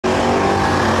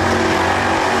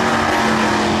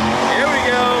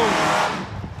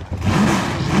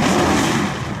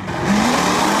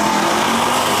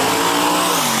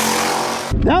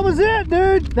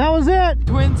That was it.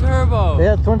 Twin turbo.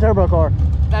 Yeah, twin turbo car.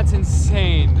 That's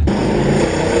insane.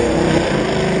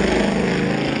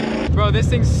 Bro, this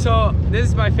thing's so... This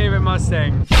is my favorite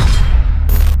Mustang.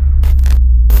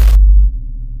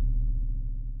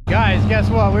 Guys, guess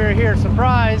what? We're here,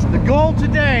 surprise. The goal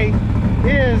today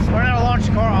is we're gonna launch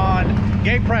the car on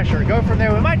gate pressure. Go from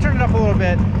there. We might turn it up a little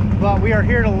bit, but we are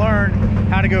here to learn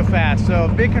how to go fast. So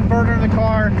big converter in the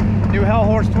car, new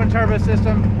Hellhorse twin turbo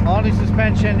system, all new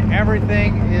suspension,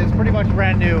 everything is pretty much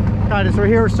brand new. Alright, so we're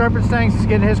here with Serpent Stanks, he's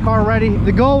getting his car ready.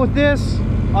 The goal with this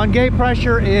on gate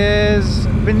pressure is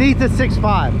beneath the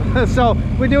 6.5. So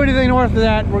if we do anything north of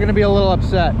that, we're gonna be a little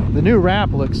upset. The new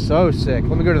wrap looks so sick.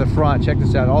 Let me go to the front, check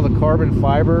this out. All the carbon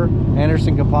fiber,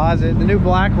 Anderson composite. The new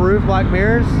black roof, black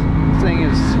mirrors. This thing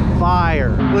is fire.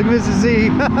 Look at Mrs. Z.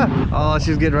 Oh,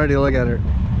 she's getting ready to look at her.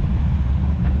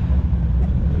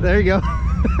 There you go.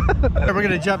 We're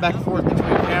gonna jump back and forth between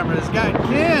cameras. Got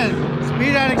Ken,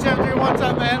 Speed Addict 73, what's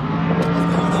up, man? What's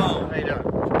going on? How you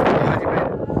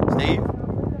doing? Steve?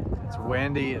 It's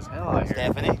windy as hell out here.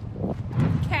 Stephanie?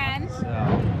 Ken. So,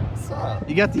 What's up?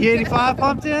 you got the 85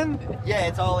 pumped in? Yeah,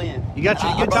 it's all in. You got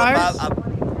your good I tires?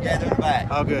 yeah, they're in the back.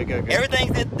 Oh, good, good, good.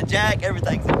 Everything's in the jack,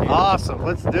 everything's in here. Awesome,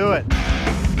 let's do it.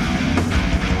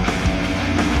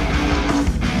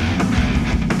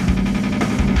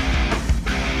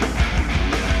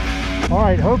 All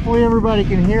right, hopefully everybody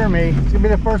can hear me. It's gonna be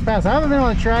the first pass. I haven't been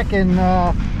on the track in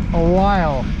a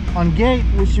while. On gate,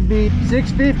 we should be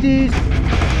 650s.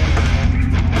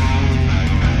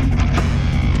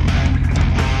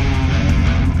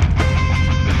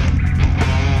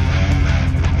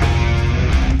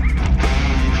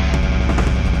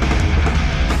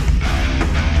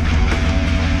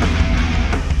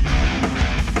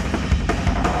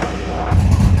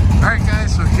 Alright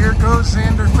guys, so here goes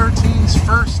Xander 13's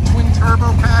first twin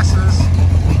turbo passes.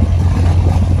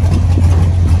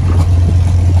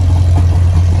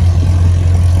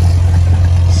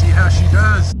 See how she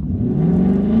does.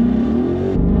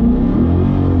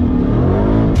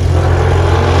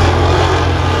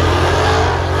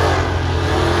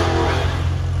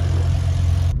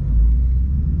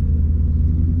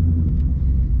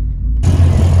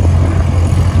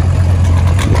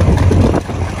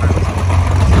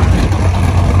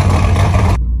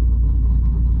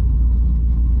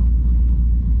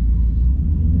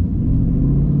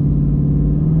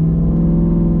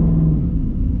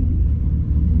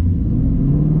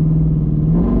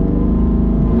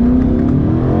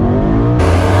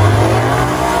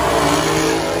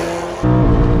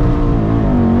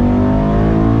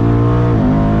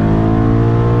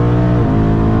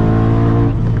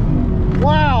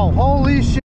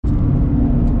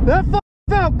 That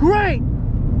felt great.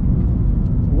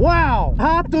 Wow,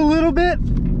 hopped a little bit.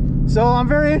 So I'm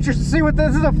very interested to see what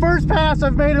this is. The first pass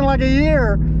I've made in like a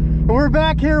year. And we're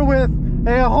back here with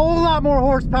a whole lot more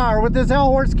horsepower with this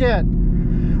Hellhorse kit.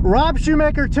 Rob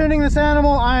Shoemaker tuning this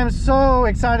animal. I am so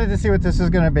excited to see what this is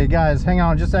going to be. Guys, hang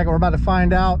on just a second. We're about to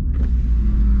find out.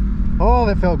 Oh,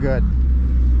 that felt good.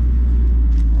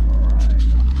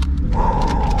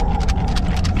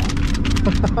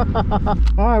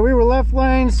 All right, we were left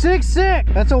lane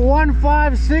 6.6. That's a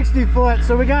 1.5 60 foot.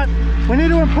 So we need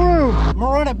to improve. I'm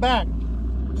gonna run it back.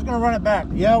 I'm just gonna run it back.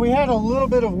 Yeah, we had a little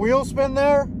bit of wheel spin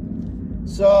there.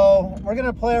 So we're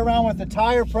gonna play around with the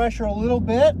tire pressure a little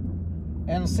bit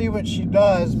and see what she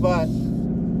does. But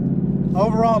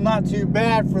overall, not too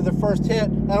bad for the first hit.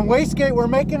 On wastegate, we're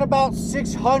making about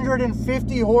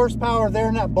 650 horsepower there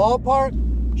in that ballpark.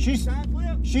 She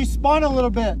spun a little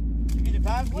bit.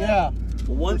 Yeah.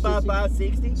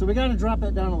 15560. So we got to drop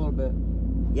that down a little bit.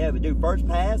 Yeah, but do first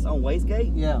pass on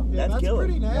wastegate. Yeah. That's killer.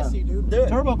 pretty nasty, dude. Do it.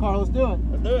 Turbo car, let's do it.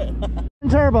 Let's do it. Twin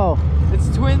turbo.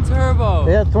 It's twin turbo.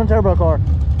 Yeah, twin turbo car.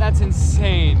 That's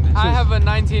insane. I have a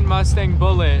 19 Mustang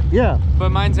Bullet. Yeah. But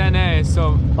mine's NA,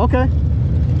 so... Okay.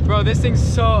 Bro, this thing's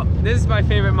so... This is my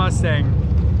favorite Mustang.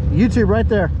 YouTube right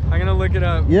there. I'm gonna look it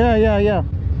up. Yeah.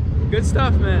 Good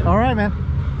stuff, man. All right, man.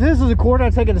 This is a quarter.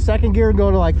 I'd take it to second gear and go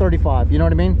to like 35. You know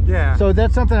what I mean? Yeah. So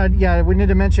that's something we need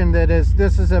to mention, that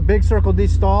this is a big circle D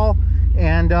stall,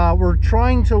 and we're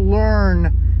trying to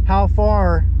learn how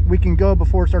far we can go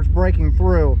before it starts breaking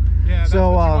through. Yeah, that's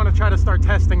so what you want to try to start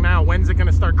testing now. When's it going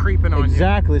to start creeping on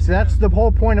exactly. So that's the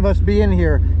whole point of us being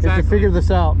here, is to figure this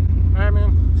out. you? All right,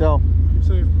 man. So Keep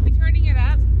safe. We turning it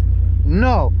up?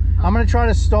 no, I'm going to try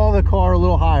to stall the car a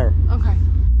little higher. Okay.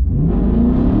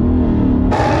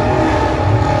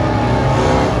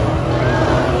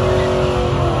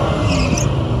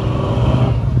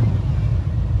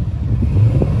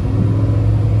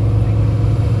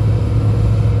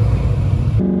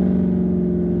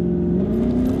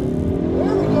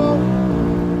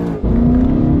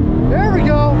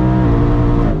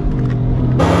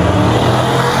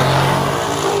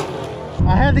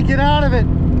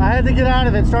 I had to get out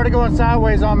of it. It started going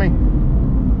sideways on me.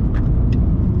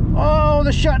 Oh,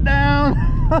 the shutdown.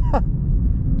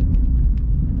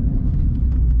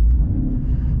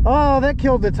 Oh, that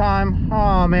killed the time.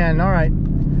 Oh man, all right.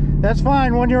 That's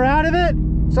fine. When you're out of it,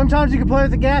 sometimes you can play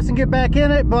with the gas and get back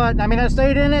in it, but I mean, I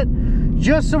stayed in it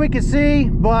just so we could see,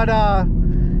 but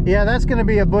yeah, that's gonna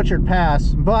be a butchered pass.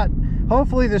 But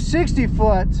hopefully the 60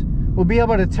 foot will be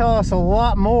able to tell us a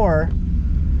lot more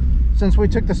since we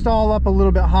took the stall up a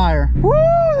little bit higher. Woo,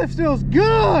 this feels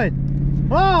good.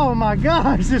 Oh my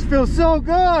gosh, this feels so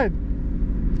good.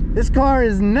 This car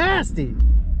is nasty.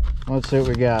 Let's see what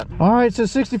we got. All right, so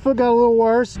 60 foot got a little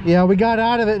worse. Yeah, we got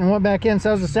out of it and went back in, so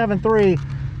that was a 7.3.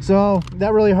 So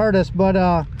that really hurt us, but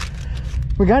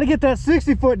we got to get that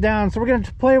 60 foot down. So we're going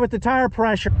to play with the tire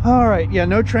pressure. All right, yeah,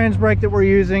 no trans brake that we're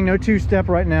using, no two-step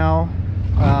right now.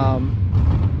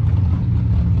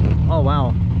 Oh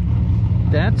wow,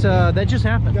 that just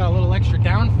happened. Got a little extra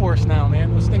downforce now,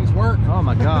 man. Those things work. Oh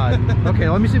my god. Okay,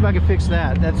 let me see if I can fix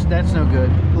that. That's no good.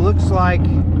 It looks like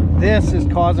this is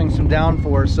causing some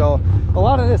downforce, so a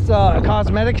lot of this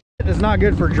cosmetic shit is not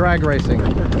good for drag racing.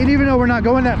 And even though we're not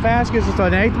going that fast because it's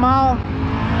an 1/8 mile,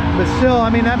 but still, I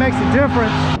mean, that makes a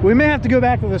difference. We may have to go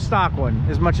back to the stock one,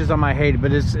 as much as I might hate it,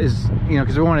 but it's you know,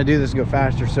 because we want to do this and go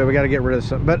faster, so we got to get rid of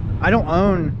this. But I don't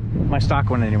own my stock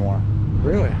one anymore.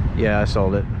 Really? Yeah, I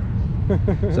sold it.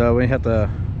 So we may have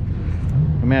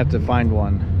to find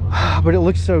one. But it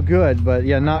looks so good, but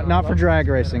yeah, not for drag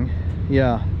racing.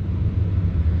 Yeah.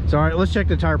 So all right, let's check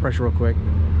the tire pressure real quick.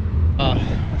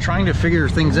 Trying to figure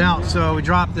things out. So we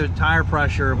dropped the tire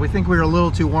pressure. We think we were a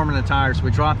little too warm in the tires, so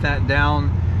we dropped that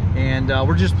down, and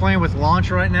we're just playing with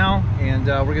launch right now, and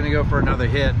we're gonna go for another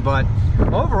hit. But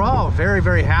overall, very,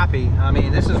 very happy. I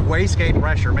mean, this is wastegate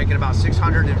pressure, making about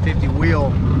 650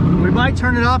 wheel. We might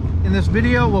turn it up in this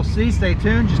video. We'll see. Stay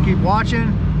tuned. Just keep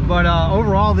watching. But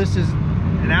overall, this is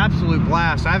an absolute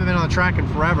blast. I haven't been on the track in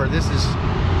forever. This is,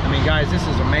 I mean, guys, this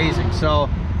is amazing. So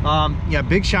yeah,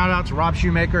 big shout out to Rob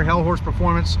Shoemaker, Hellhorse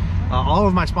Performance, all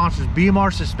of my sponsors,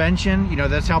 BMR Suspension, you know,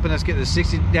 that's helping us get the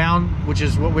 60 down, which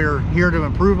is what we're here to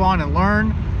improve on and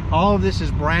learn. All of this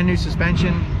is brand new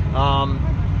suspension,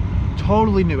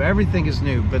 totally new. Everything is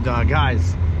new. But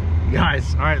guys,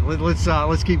 all right,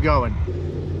 let's keep going.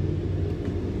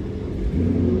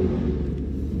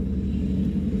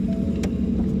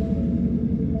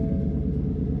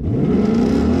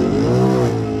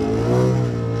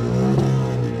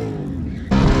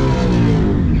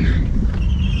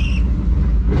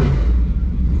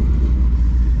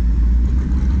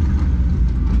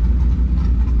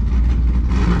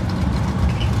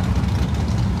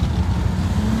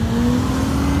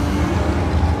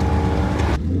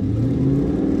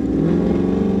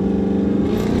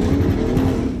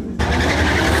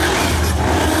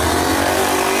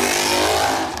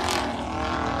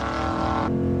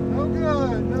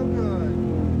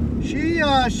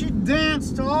 She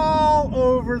danced all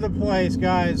over the place,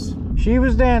 guys. She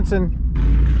was dancing.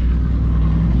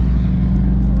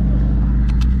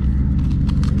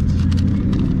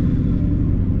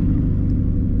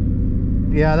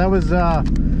 Yeah, that was a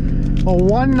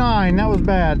 1.9. That was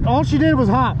bad. All she did was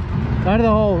hop out of the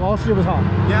hole. All she did was hop.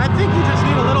 Yeah, I think you just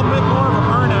need a little bit more of a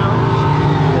burnout.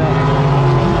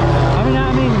 Yeah.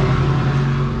 I mean,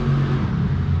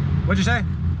 What'd you say?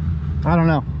 I don't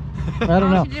know. I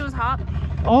don't know. All she did was hop.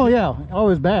 Oh yeah. Oh, it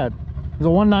was bad. It was a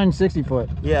 1.9 60 foot.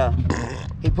 Yeah.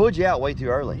 He pulled you out way too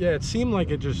early. Yeah, it seemed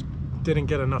like it just didn't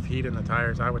get enough heat in the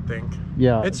tires, I would think.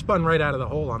 Yeah. It spun right out of the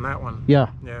hole on that one. Yeah.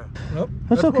 Yeah. Well,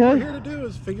 That's what okay. we're here to do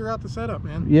is figure out the setup,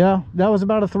 man. Yeah, that was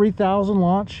about a 3,000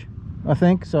 launch, I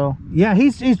think. So yeah,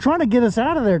 he's trying to get us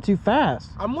out of there too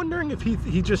fast. I'm wondering if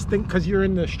he just think because you're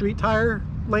in the street tire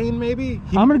lane, maybe.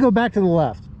 I'm gonna go back to the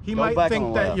left. He Go might back think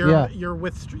on the that left. you're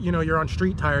with, you know, you're on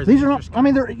street tires. These and are you're not. just I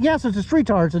mean, they're, yes, it's a street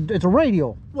tire. It's a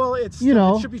radial. well, it's, you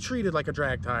know. it should be treated like a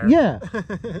drag tire. Yeah.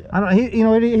 I don't.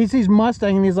 He sees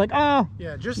Mustang and he's like, ah.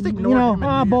 Yeah, just ignore You know, him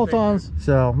and do your bolt-ons.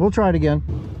 So we'll try it again.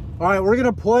 All right, we're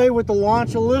gonna play with the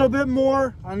launch a little bit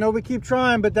more. I know we keep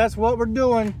trying, but that's what we're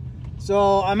doing.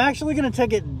 So I'm actually gonna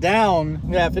take it down.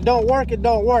 Yeah, if it don't work, it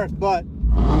don't work. But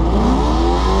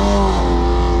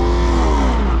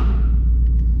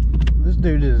this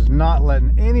dude is not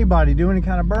letting anybody do any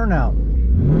kind of burnout.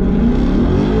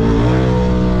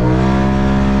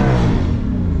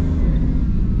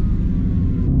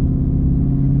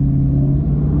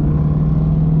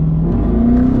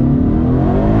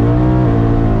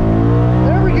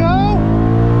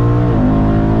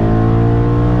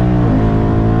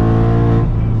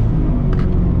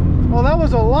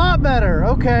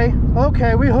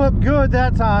 Okay, we hooked good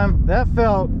that time. That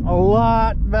felt a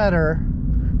lot better.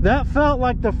 That felt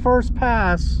like the first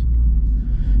pass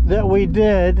that we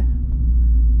did.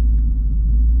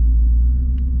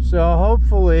 So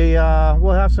hopefully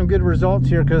we'll have some good results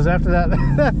here, because after that,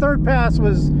 that third pass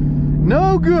was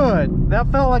no good.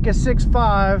 That felt like a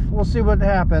 6.5. We'll see what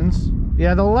happens.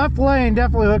 Yeah, the left lane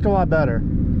definitely looked a lot better.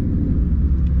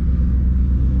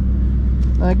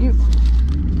 Thank you.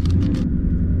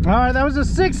 All right, that was a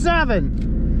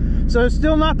 6.7. So it's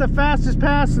still not the fastest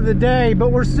pass of the day,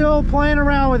 but we're still playing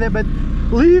around with it. But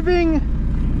leaving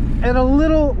at a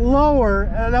little lower,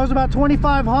 that was about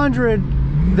 2,500.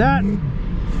 That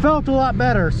felt a lot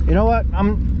better. You know what? I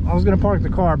was gonna park the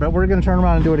car, but we're gonna turn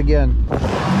around and do it again.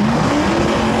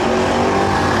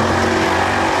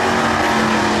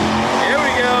 Here we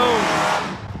go.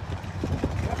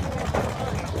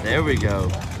 There we go.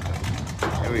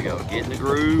 There we go. Get in the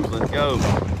groove. Let's go.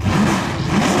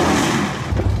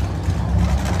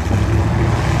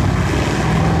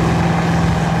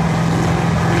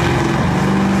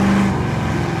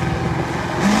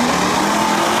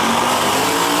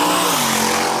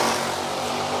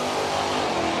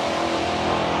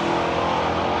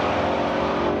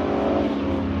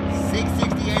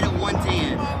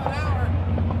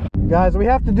 Guys, we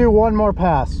have to do one more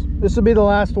pass. This will be the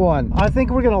last one. I think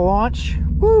we're gonna launch.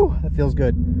 Woo, that feels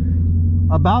good.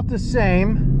 About the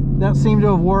same. That seemed to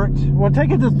have worked. We'll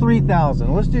take it to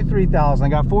 3,000. Let's do 3,000. I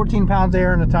got 14 pounds of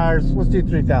air in the tires. Let's do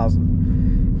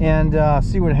 3,000 and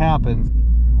see what happens.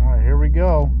 All right, here we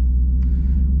go.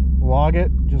 Log it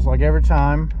just like every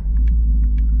time.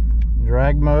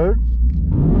 Drag mode.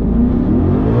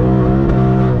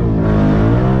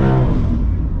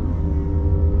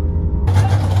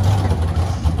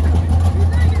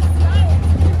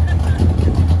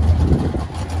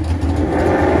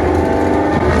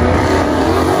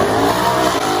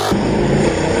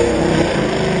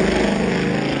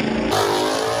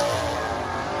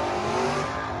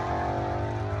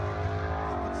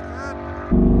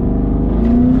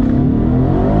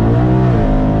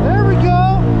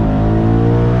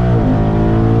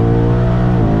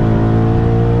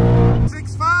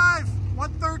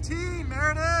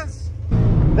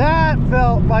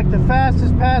 The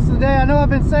fastest pass of the day. I know I've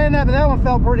been saying that, but that one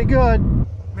felt pretty good.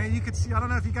 Man, you could see, I don't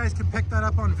know if you guys can pick that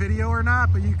up on video or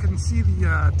not, but you can see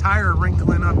the tire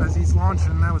wrinkling up as he's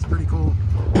launching. That was pretty cool.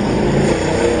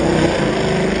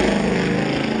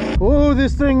 Oh,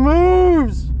 this thing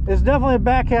moves. It's definitely a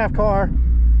back half car.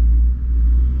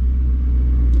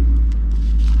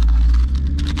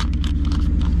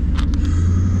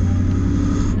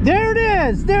 There it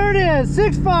is. There it is.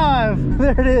 6.5.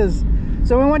 There it is.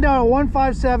 So we went down to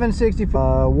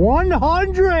 157.65,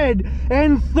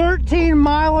 113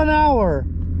 mile an hour,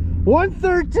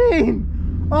 113.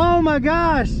 Oh my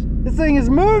gosh, this thing is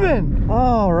moving.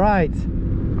 All right,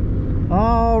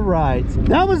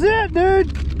 that was it,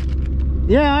 dude.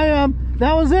 Yeah, I am.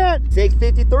 That was it.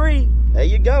 653. There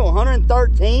you go.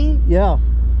 113. Yeah.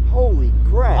 Holy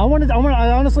crap.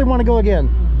 I honestly want to go again.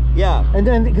 Yeah. And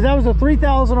then because that was a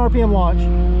 3,000 RPM launch.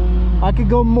 I could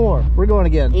go more. We're going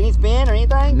again. Any spin or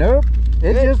anything? Nope.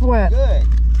 It just went. Good.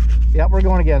 Yep, we're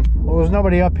going again. Well, there's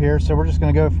nobody up here, so we're just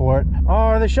going to go for it. Oh,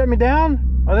 are they shutting me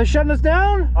down? Are they shutting us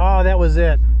down? Oh, that was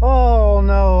it. Oh,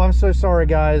 no. I'm so sorry,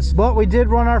 guys. But we did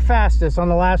run our fastest on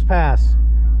the last pass.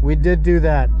 We did do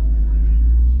that.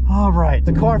 All right.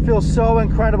 The car feels so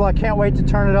incredible. I can't wait to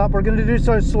turn it up. We're going to do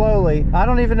so slowly. I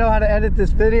don't even know how to edit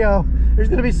this video. There's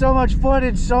going to be so much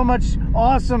footage, so much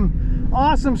awesome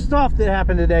stuff that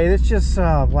happened today. It's just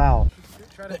wow.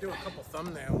 Try to do a couple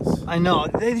thumbnails. I know,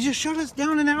 they just shut us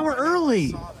down an hour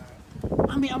early.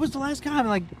 I mean, I was the last guy. I'm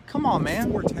like, come on,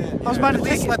 man. 410. I was about to at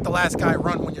take least it. let the last guy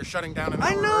run when you're shutting down an hour.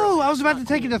 I know. Early. I was about to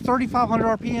take it to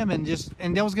 3,500 RPM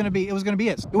and that was gonna be it. It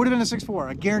would have been a 6.4.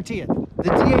 I guarantee it. The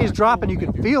DA is dropping. You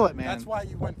can feel it, man. That's why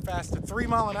you went fast at 3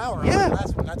 mile an hour. Yeah. On the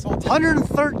last one. That's all.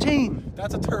 113.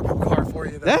 That's a turbo car for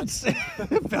you. That's it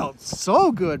felt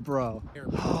so good, bro.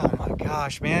 Oh my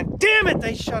gosh, man. Damn it,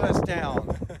 they shut us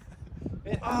down.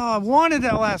 Oh, I wanted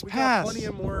that last pass. Got plenty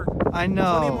of more. I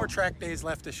know. Plenty more track days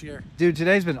left this year. Dude,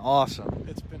 today's been awesome.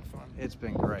 It's been fun. It's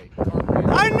been great.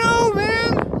 I know,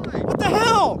 man. What the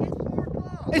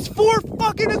hell? It's 4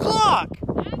 fucking o'clock.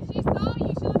 And she saw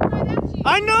you. She looked right at you.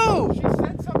 I know. She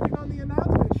said something on the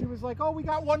announcement. She was like, "Oh, we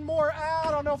got one more.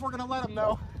 I don't know if we're gonna let them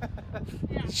know."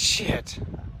 Shit.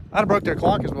 I'd have broke their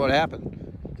clock is what happened.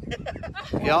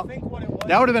 Yep. What it was.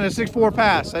 That would have been a 6.4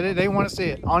 pass. They didn't want to see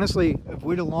it. Honestly, if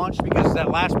we'd have launched, because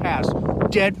that last pass,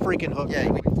 dead freaking hook.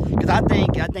 Yeah, because I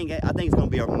think it's gonna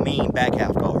be a mean back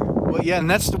half car. Well, yeah,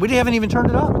 and we haven't even turned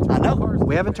it up. I know.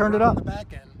 We haven't turned it up. On the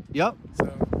back end. Yep.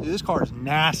 So Dude, this car is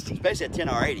nasty. Especially at 10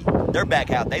 or 80. They're back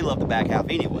half. They love the back half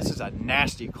anyway. This is a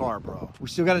nasty car, bro. We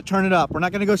still got to turn it up. We're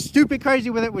not going to go stupid crazy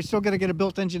with it. We're still going to get a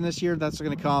built engine this year. That's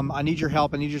going to come. I need your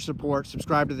help. I need your support.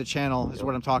 Subscribe to the channel is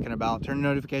what I'm talking about. Turn the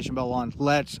notification bell on.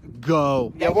 Let's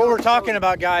go. Yeah, what we're talking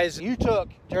about, guys, you took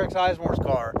Derek Sizemore's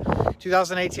car,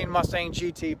 2018 Mustang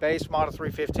GT base model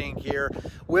 315 gear,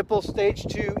 Whipple stage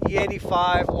 2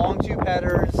 E85, long tube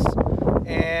headers,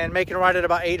 and making it right at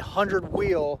about 800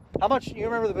 wheel. How much, you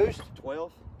remember the boost?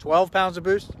 12? 12 pounds of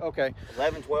boost? Okay.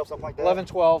 11, 12, something like that. 11,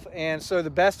 12. And so the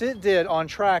best it did on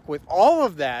track with all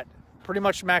of that, pretty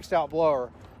much maxed out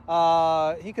blower.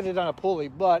 He could have done a pulley,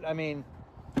 but I mean,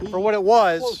 for what it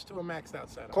was. Close to a maxed out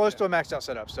setup. Close to a maxed out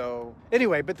setup. So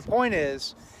anyway, but the point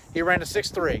is, he ran a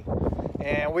 6.3.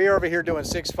 And we are over here doing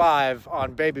 6.5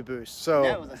 on baby boost. So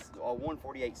that was a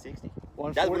 148.60.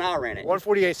 That's when I ran it.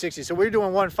 148.60. So we're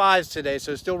doing 1.5s today,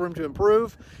 so still room to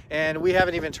improve. And we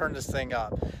haven't even turned this thing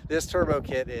up. This turbo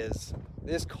kit is,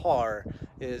 this car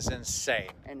is insane.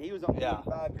 And he was on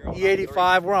E85.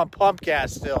 E85, we're on pump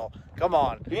gas still. Come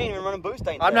on. You ain't even running boost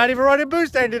tank. I'm not even running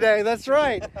boost tank today. That's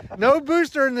right. No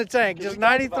booster in the tank, just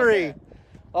 93.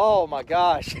 Oh my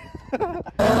gosh.